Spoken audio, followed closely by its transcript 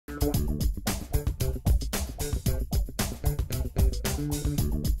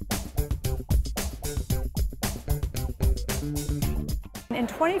in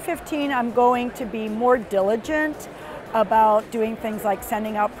 2015, I'm going to be more diligent about doing things like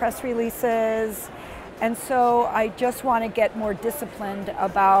sending out press releases. And so I just want to get more disciplined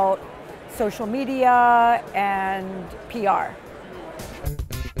about social media and PR.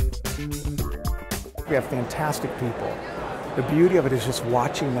 We have fantastic people. The beauty of it is just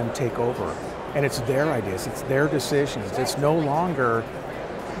watching them take over. And it's their ideas, it's their decisions. It's no longer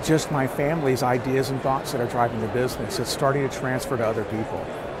just my family's ideas and thoughts that are driving the business. It's starting to transfer to other people.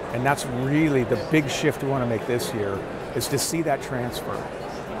 And that's really the big shift we want to make this year, is to see that transfer.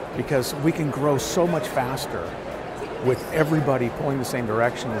 Because we can grow so much faster with everybody pulling the same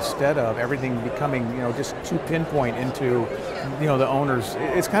direction instead of everything becoming, just too pinpoint into, the owners.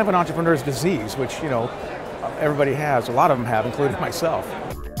 It's kind of an entrepreneur's disease, which, everybody has, a lot of them have, including myself.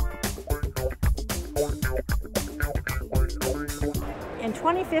 In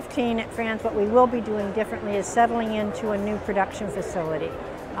 2015 at France, what we will be doing differently is settling into a new production facility.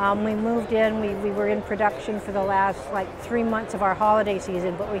 We moved in, we were in production for the last 3 months of our holiday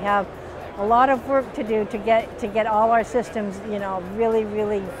season, but we have a lot of work to do to get all our systems,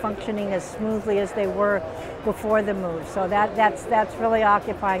 really functioning as smoothly as they were before the move. So that's really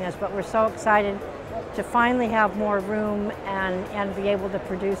occupying us, but we're so excited to finally have more room and be able to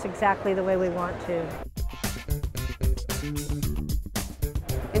produce exactly the way we want to.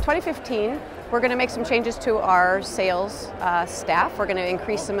 In 2015, we're going to make some changes to our sales staff. We're going to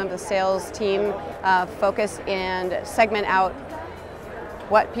increase some of the sales team focus and segment out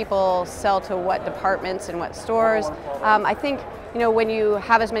what people sell to what departments and what stores. I think, when you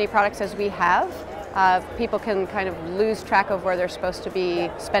have as many products as we have, people can kind of lose track of where they're supposed to be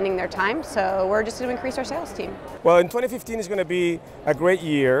spending their time. So we're just going to increase our sales team. Well, in 2015 is going to be a great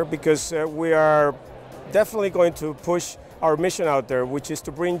year because we are definitely going to push our mission out there, which is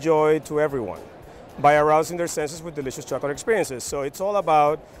to bring joy to everyone by arousing their senses with delicious chocolate experiences. So it's all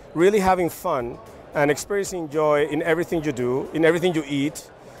about really having fun and experiencing joy in everything you do, in everything you eat,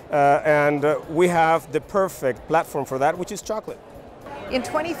 and we have the perfect platform for that, which is chocolate. In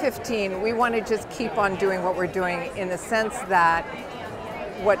 2015, we want to just keep on doing what we're doing in the sense that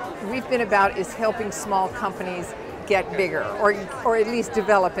what we've been about is helping small companies get bigger, or at least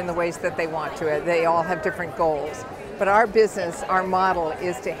develop in the ways that they want to. They all have different goals. But our business, our model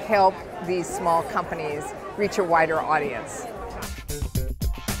is to help these small companies reach a wider audience.